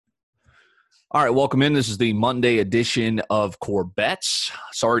All right, welcome in. This is the Monday edition of Core Bets.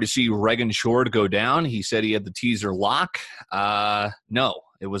 Sorry to see Reagan Short go down. He said he had the teaser lock. No,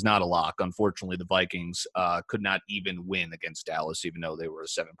 it was not a lock. Unfortunately, the Vikings could not even win against Dallas, even though they were a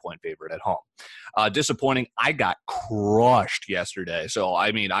 7-point favorite at home. Disappointing. I got crushed yesterday. So,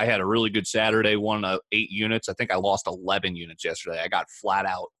 I had a really good Saturday, won 8 units. I think I lost 11 units yesterday. I got flat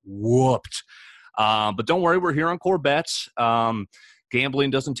out whooped. But don't worry, we're here on Core Bets. Gambling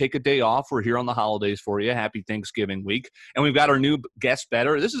doesn't take a day off. We're here on the holidays for you. Happy Thanksgiving week. And we've got our new guest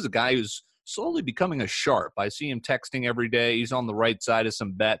bettor. This is a guy who's slowly becoming a sharp. I see him texting every day. He's on the right side of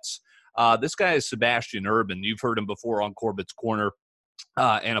some bets. This guy is Sebastian Urban. You've heard him before on Corbett's Corner.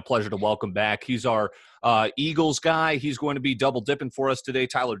 And a pleasure to welcome back. He's our Eagles guy. He's going to be double dipping for us today.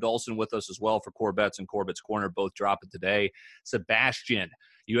 Tyler Dawson with us as well for Core Bets and Corbett's Corner, both dropping today. Sebastian,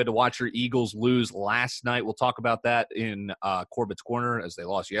 you had to watch your Eagles lose last night. We'll talk about that in Corbett's Corner, as they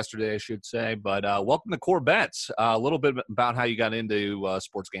lost yesterday, I should say. But welcome to Core Bets. A little bit about how you got into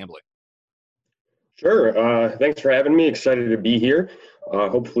sports gambling. Sure. Thanks for having me. Excited to be here.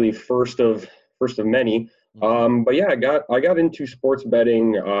 Hopefully first of many. But yeah, I got into sports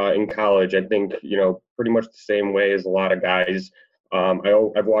betting in college. I think, pretty much the same way as a lot of guys.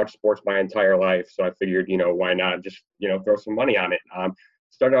 I've watched sports my entire life, so I figured, why not just, throw some money on it.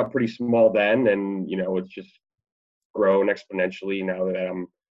 Started out pretty small then, and, it's just grown exponentially now that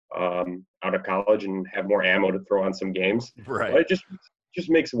I'm out of college and have more ammo to throw on some games. Right. But it just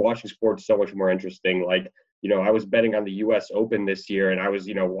makes watching sports so much more interesting. Like, I was betting on the U.S. Open this year, and I was,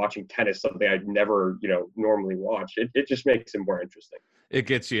 watching tennis, something I'd never, normally watch. It just makes it more interesting. It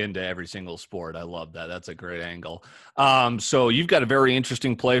gets you into every single sport. I love that. That's a great angle. So you've got a very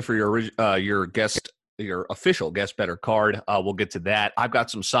interesting play for your official guest bettor card. We'll get to that. I've got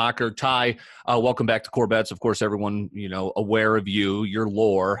some soccer. Ty, welcome back to Core Bets. Of course, everyone, aware of you, your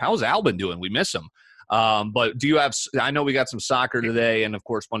lore. How's Albin doing? We miss him. But do you have – I know we got some soccer today and, of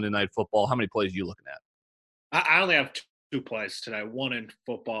course, Monday Night Football. How many plays are you looking at? I only have two plays today, one in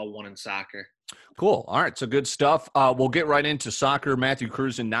football, one in soccer. Cool. All right. So good stuff. We'll get right into soccer. Matthew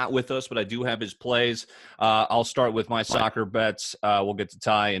Cruzen not with us, but I do have his plays. I'll start with my soccer bets. We'll get to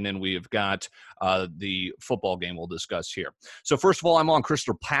Ty, and then we have got the football game we'll discuss here. So first of all, I'm on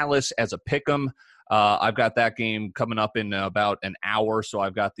Crystal Palace as a pick'em. I've got that game coming up in about an hour, so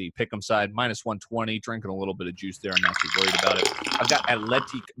I've got the pick'em side minus 120, drinking a little bit of juice there. I'm not too worried about it. I've got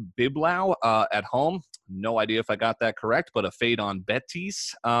Athletic Bilbao at home. No idea if I got that correct, but a fade on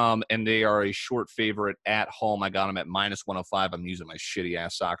Betis, and they are a short favorite at home. I got them at minus 105. I'm using my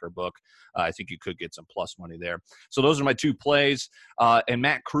shitty-ass soccer book. I think you could get some plus money there. So those are my two plays. And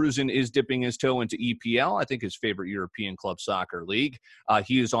Matt Cruzen is dipping his toe into EPL, I think his favorite European club soccer league.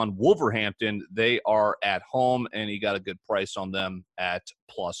 He is on Wolverhampton. They are at home, and he got a good price on them at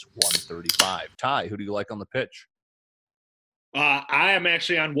plus 135. Ty, who do you like on the pitch? I am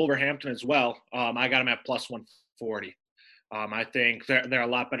actually on Wolverhampton as well. I got them at plus 140. I think they're a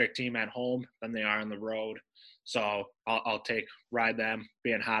lot better team at home than they are on the road. So I'll ride them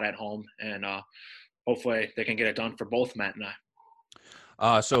being hot at home, and hopefully they can get it done for both Matt and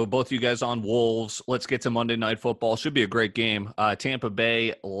I. So both you guys on Wolves. Let's get to Monday Night Football. Should be a great game. Tampa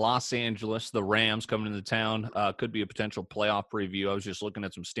Bay, Los Angeles, the Rams coming into town. Could be a potential playoff preview. I was just looking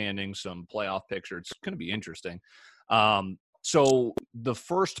at some standings, some playoff pictures. It's going to be interesting. So the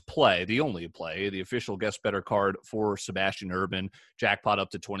first play, the only play, the official guest bettor card for Sebastian Urban, jackpot up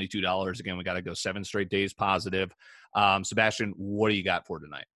to $22. Again, we got to go 7 straight days positive. Sebastian, what do you got for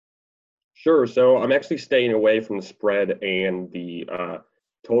tonight? Sure. So I'm actually staying away from the spread and the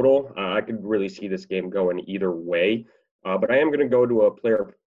total. I could really see this game going either way. But I am going to go to a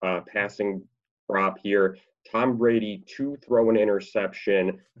player passing prop here. Tom Brady to throw an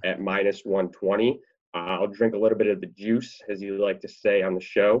interception at minus 120. I'll drink a little bit of the juice, as you like to say on the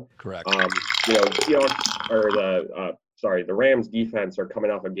show. Correct. The Rams defense are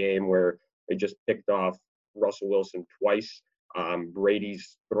coming off a game where they just picked off Russell Wilson twice.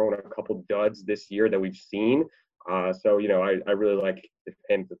 Brady's thrown a couple duds this year that we've seen. I really like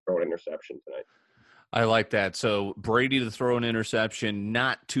him to throw an interception tonight. I like that. So Brady to throw an interception,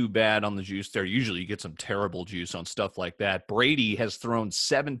 not too bad on the juice there. Usually you get some terrible juice on stuff like that. Brady has thrown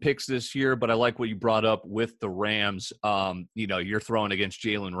 7 picks this year, but I like what you brought up with the Rams. You're throwing against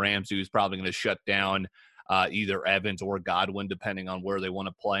Jalen Ramsey, who's probably going to shut down either Evans or Godwin, depending on where they want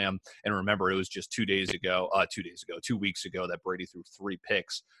to play him. And remember, it was just 2 weeks ago that Brady threw 3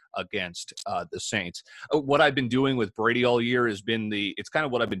 picks against the Saints. What I've been doing with Brady all year has been it's kind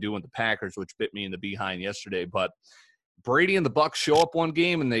of what I've been doing with the Packers, which bit me in the behind yesterday. But Brady and the Bucs show up one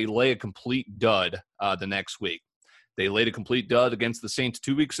game and they lay a complete dud the next week. They laid a complete dud against the Saints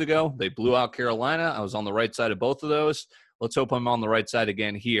 2 weeks ago. They blew out Carolina. I was on the right side of both of those. Let's hope I'm on the right side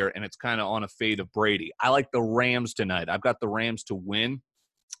again here, and it's kind of on a fade of Brady. I like the Rams tonight. I've got the Rams to win.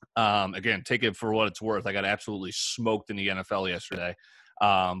 Again, take it for what it's worth. I got absolutely smoked in the NFL yesterday,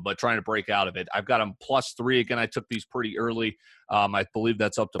 but trying to break out of it. I've got them +3. Again, I took these pretty early. I believe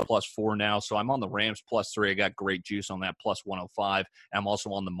that's up to +4 now. So I'm on the Rams +3. I got great juice on that +105. And I'm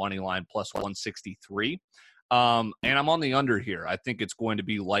also on the money line +163. And I'm on the under here. I think it's going to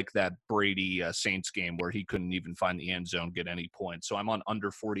be like that Brady Saints game where he couldn't even find the end zone, get any points. So I'm on under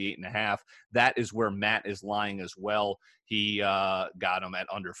 48.5. That is where Matt is lying as well. He got him at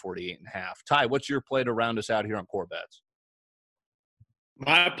under 48.5. Ty, what's your play to round us out here on Core Bets?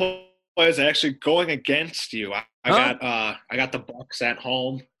 My play is actually going against you. I got the Bucks at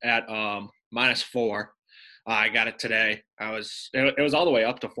home at -4. I got it today. It was all the way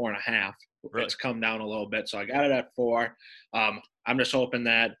up to 4.5. Really? It's come down a little bit, so I got it at 4. I'm just hoping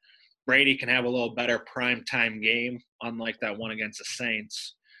that Brady can have a little better primetime game, unlike that one against the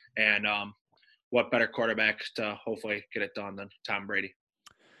Saints. And what better quarterback to hopefully get it done than Tom Brady?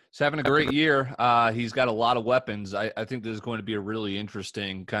 He's having a great year. He's got a lot of weapons. I think this is going to be a really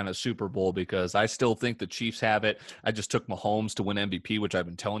interesting kind of Super Bowl because I still think the Chiefs have it. I just took Mahomes to win MVP, which I've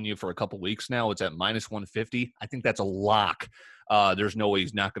been telling you for a couple weeks now. It's at -150. I think that's a lock. There's no way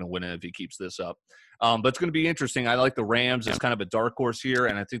he's not going to win it if he keeps this up. But it's going to be interesting. I like the Rams as kind of a dark horse here,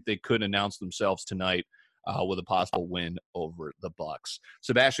 and I think they could announce themselves tonight with a possible win over the Bucks.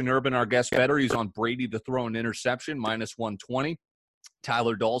 Sebastian Urban, our guest bettor, he's on Brady to throw an interception, -120.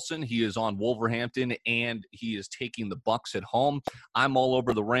 Tyler Dawson, he is on Wolverhampton, and he is taking the Bucks at home. I'm all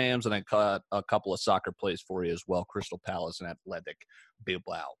over the Rams, and I cut a couple of soccer plays for you as well, Crystal Palace and Athletic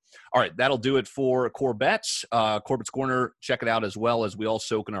Bilbao. All right, that'll do it for Core Bets. Corbett's Corner, check it out as well as we all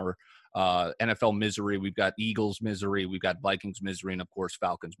soak in our NFL misery. We've got Eagles misery, we've got Vikings misery, and, of course,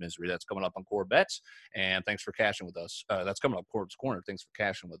 Falcons misery. That's coming up on Core Bets, and thanks for cashing with us. That's coming up Corbett's Corner. Thanks for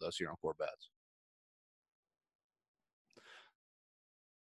cashing with us here on Core Bets.